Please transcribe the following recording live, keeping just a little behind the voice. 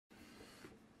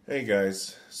Hey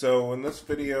guys, so in this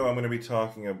video I'm going to be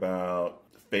talking about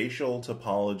facial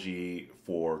topology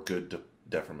for good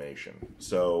deformation.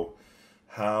 So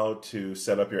how to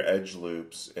set up your edge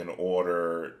loops in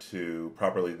order to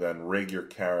properly then rig your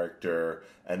character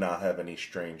and not have any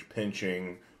strange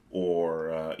pinching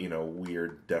or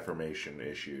weird deformation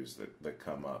issues that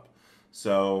come up.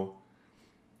 So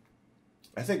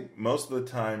I think most of the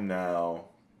time now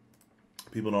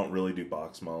people don't really do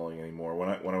box modeling anymore.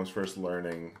 When I was first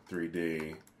learning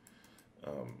 3D,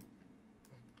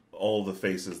 all the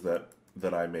faces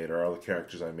that I made, or all the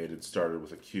characters I made, had started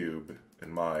with a cube in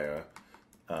Maya.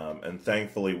 And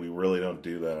thankfully, we really don't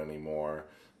do that anymore.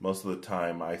 Most of the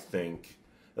time, I think,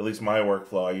 at least my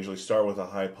workflow, I usually start with a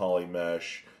high poly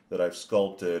mesh that I've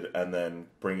sculpted and then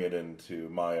bring it into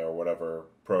Maya or whatever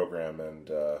program and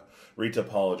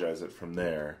retopologize it from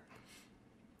there.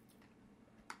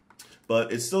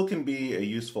 But it still can be a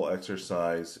useful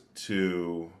exercise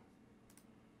to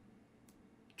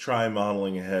try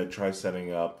modeling ahead, try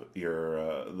setting up your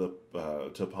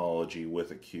topology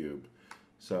with a cube.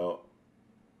 So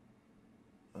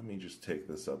let me just take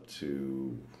this up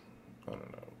to, I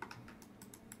don't know,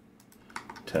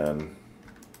 10.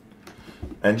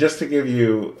 And just to give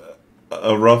you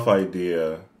a rough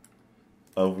idea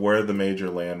of where the major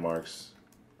landmarks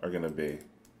are going to be.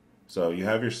 So you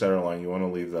have your center line, you want to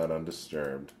leave that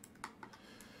undisturbed.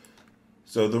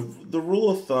 So the rule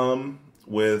of thumb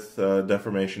with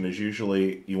deformation is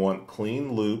usually you want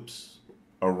clean loops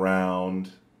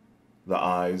around the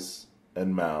eyes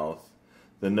and mouth.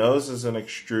 The nose is an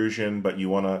extrusion, but you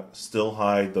want to still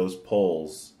hide those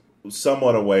poles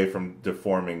somewhat away from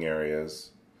deforming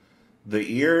areas. The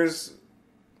ears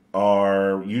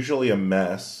are usually a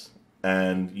mess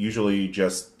and usually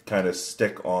just kind of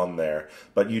stick on there,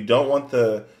 but you don't want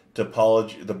the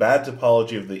bad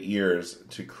topology of the ears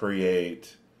to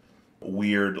create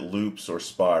weird loops or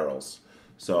spirals.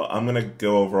 So I'm going to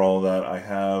go over all that. I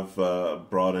have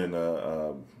brought in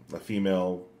a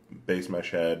female base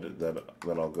mesh head that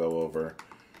I'll go over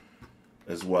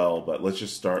as well, but let's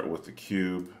just start with the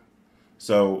cube.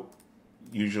 So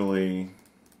usually,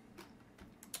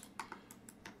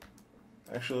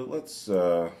 actually let's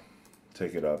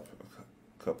take it up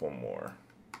a couple more,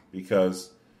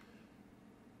 because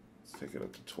let's take it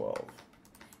up to 12.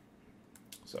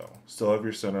 So still have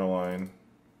your center line.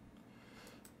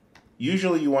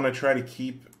 Usually you want to try to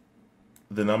keep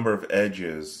the number of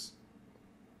edges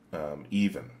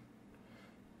even.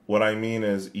 What I mean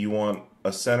is you want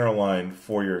a center line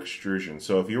for your extrusion.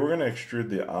 So if you were going to extrude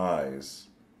the eyes,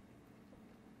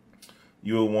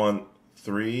 you will want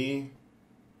 3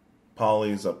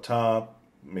 polys up top,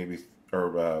 maybe,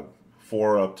 or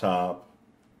 4 up top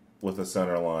with a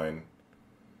center line,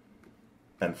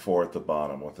 and 4 at the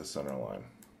bottom with a center line.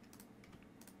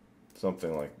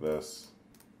 Something like this.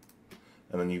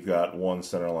 And then you've got 1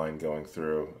 center line going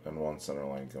through and 1 center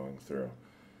line going through.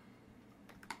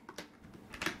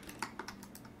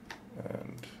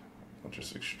 And I'll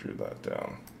just extrude that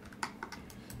down.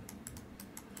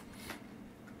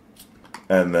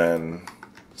 And then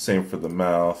same for the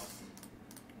mouth.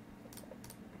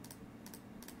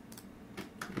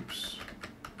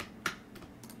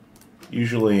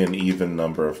 Usually an even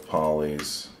number of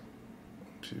polys.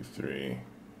 1, 2, 3.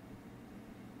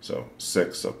 So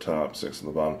 6 up top, 6 on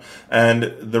the bottom. And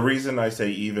the reason I say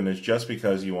even is just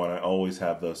because you want to always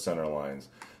have those center lines.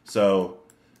 So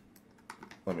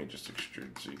let me just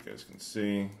extrude so you guys can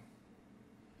see.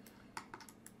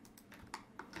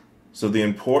 So the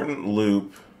important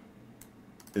loop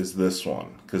is this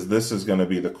one, because this is going to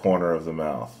be the corner of the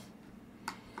mouth.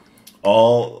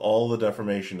 All the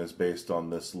deformation is based on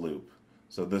this loop.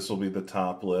 So this will be the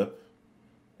top lip,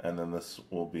 and then this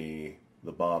will be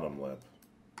the bottom lip.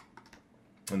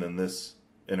 And then this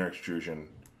inner extrusion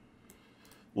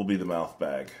will be the mouth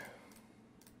bag.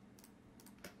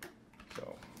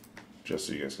 So, just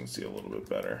so you guys can see a little bit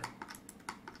better.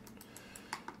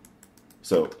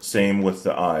 So, same with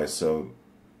the eyes. So,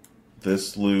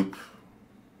 this loop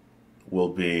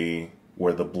will be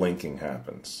where the blinking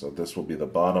happens. So this will be the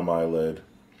bottom eyelid,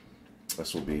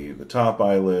 this will be the top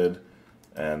eyelid,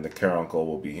 and the caruncle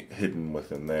will be hidden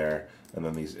within there, and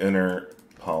then these inner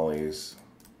polys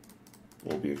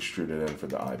will be extruded in for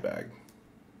the eye bag.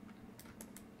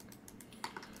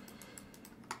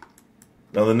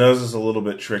 Now the nose is a little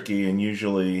bit tricky, and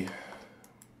usually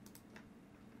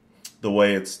the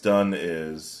way it's done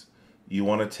is you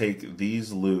want to take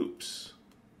these loops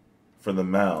for the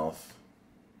mouth,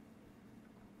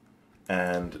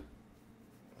 and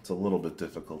it's a little bit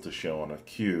difficult to show on a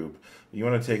cube. You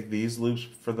want to take these loops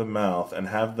for the mouth and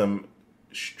have them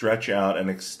stretch out and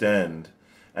extend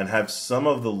and have some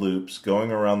of the loops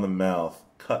going around the mouth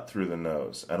cut through the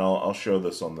nose. And I'll show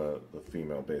this on the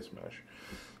female base mesh.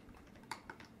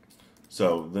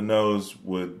 So the nose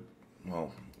would,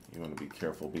 well, you want to be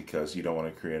careful because you don't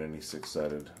want to create any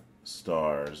six-sided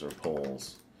stars or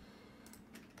poles.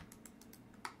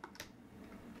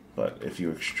 But if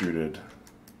you extruded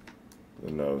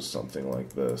the nose something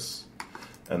like this,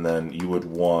 and then you would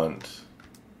want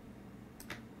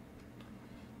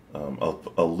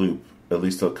a loop, at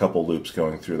least a couple loops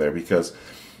going through there, because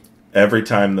every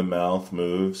time the mouth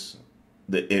moves,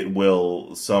 it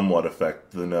will somewhat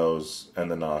affect the nose and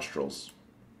the nostrils.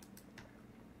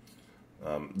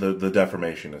 The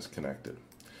deformation is connected.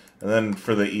 And then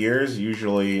for the ears,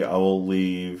 usually I will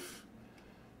leave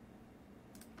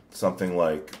something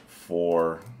like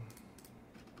 4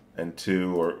 and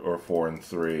 2 or 4 and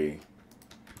 3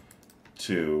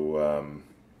 to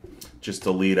just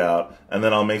to lead out, and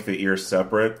then I'll make the ear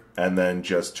separate and then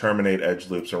just terminate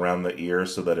edge loops around the ear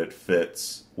so that it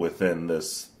fits within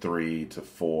this 3 to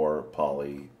 4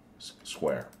 poly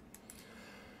square.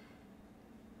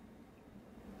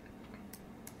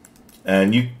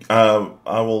 And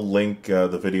I will link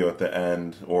the video at the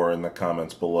end or in the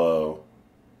comments below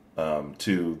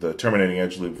to the terminating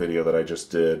edge loop video that I just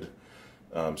did,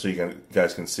 so you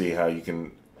guys can see how you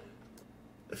can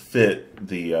fit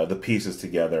the pieces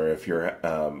together if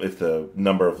the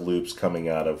number of loops coming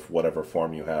out of whatever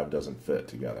form you have doesn't fit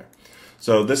together.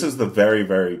 So this is the very,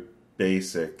 very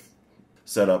basic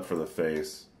setup for the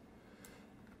face,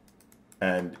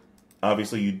 and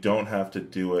obviously you don't have to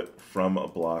do it from a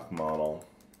block model.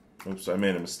 Oops, I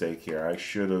made a mistake here. I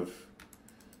should have,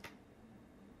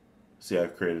 see,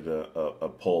 I've created a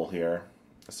pole here,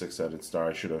 a six-sided star.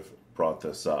 I should have brought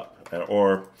this up,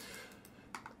 or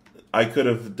I could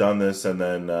have done this and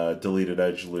then deleted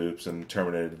edge loops and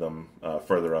terminated them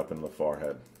further up in the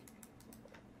forehead.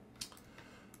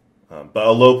 But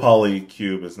a low poly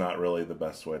cube is not really the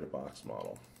best way to box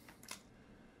model.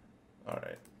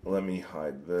 Alright, let me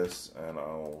hide this and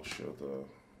I'll show the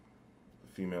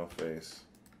female face.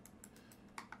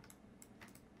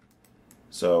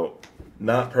 So,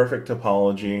 not perfect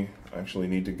topology. I actually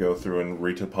need to go through and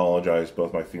retopologize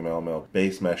both my female and male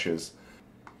base meshes,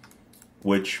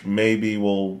 which maybe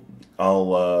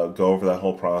I'll go over that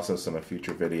whole process in a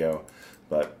future video.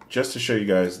 But just to show you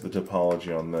guys the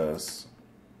topology on this.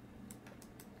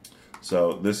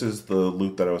 So this is the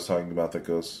loop that I was talking about that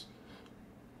goes,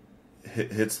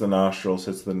 hits the nostrils,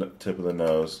 hits the tip of the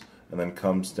nose, and then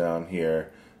comes down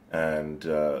here and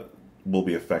will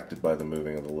be affected by the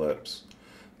moving of the lips.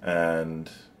 And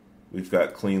we've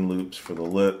got clean loops for the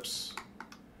lips.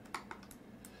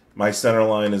 My center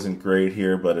line isn't great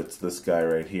here, but it's this guy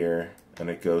right here, and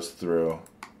it goes through.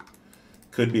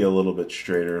 Could be a little bit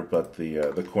straighter, but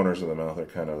the corners of the mouth are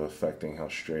kind of affecting how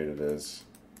straight it is.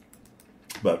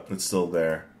 But it's still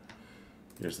there.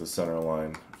 Here's the center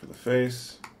line for the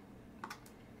face.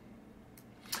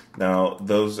 Now,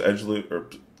 those edge loop, or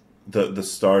the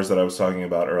stars that I was talking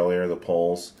about earlier, the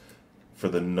poles for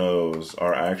the nose,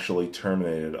 are actually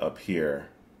terminated up here,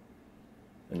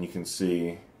 and you can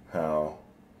see how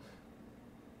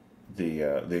the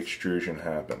extrusion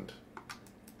happened.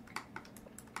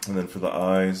 And then for the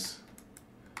eyes,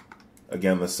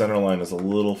 again, the center line is a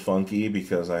little funky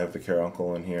because I have the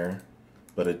caruncle in here,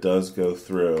 but it does go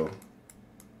through,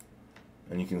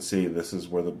 and you can see this is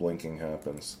where the blinking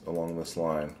happens along this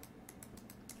line.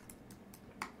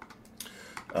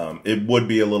 It would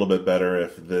be a little bit better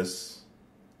if this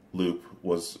loop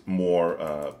was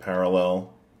more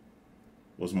parallel,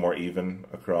 was more even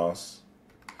across,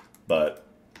 but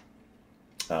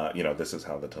you know, this is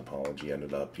how the topology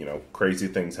ended up. You know, crazy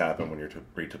things happen when you're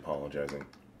retopologizing.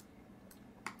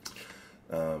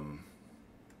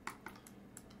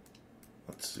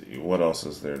 Let's see, what else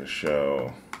is there to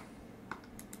show?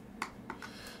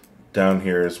 Down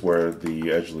here is where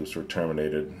the edge loops were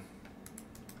terminated.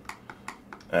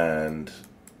 And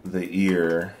the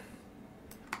ear,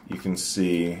 you can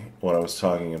see what I was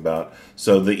talking about.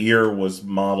 So the ear was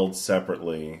modeled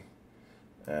separately,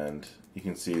 and you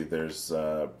can see there's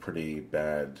pretty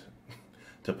bad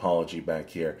topology back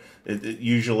here.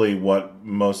 Usually what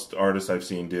most artists I've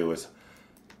seen do is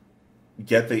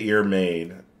get the ear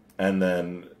made and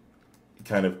then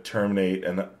kind of terminate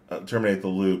the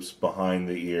loops behind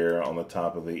the ear on the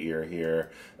top of the ear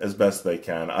here as best they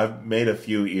can. I've made a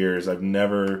few ears. I've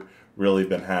never really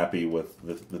been happy with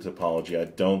the topology. I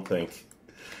don't think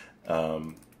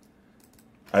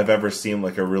I've ever seen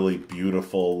like a really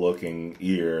beautiful looking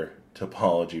ear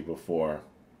topology before.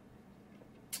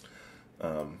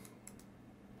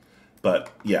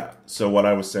 But yeah, so what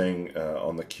I was saying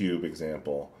on the cube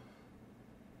example,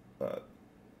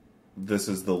 this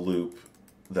is the loop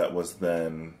that was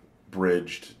then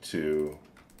bridged to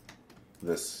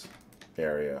this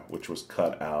area, which was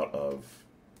cut out of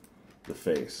the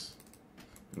face.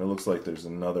 And it looks like there's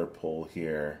another pull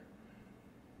here.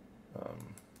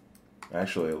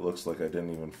 Actually, it looks like I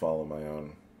didn't even follow my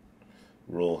own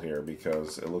rule here,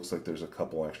 because it looks like there's a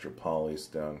couple extra polys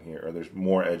down here, or there's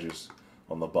more edges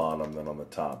on the bottom than on the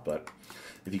top. But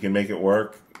if you can make it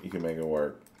work, you can make it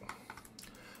work.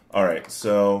 Alright,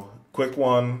 so quick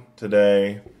one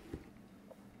today.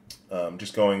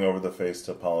 Just going over the face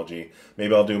topology.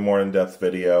 Maybe I'll do more in-depth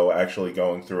video actually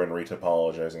going through and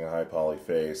retopologizing a high poly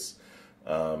face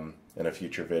in a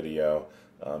future video.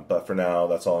 But for now,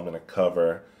 that's all I'm going to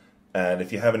cover. And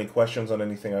if you have any questions on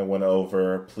anything I went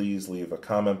over, please leave a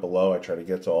comment below. I try to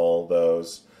get to all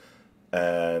those.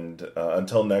 And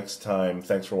until next time,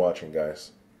 thanks for watching,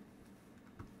 guys.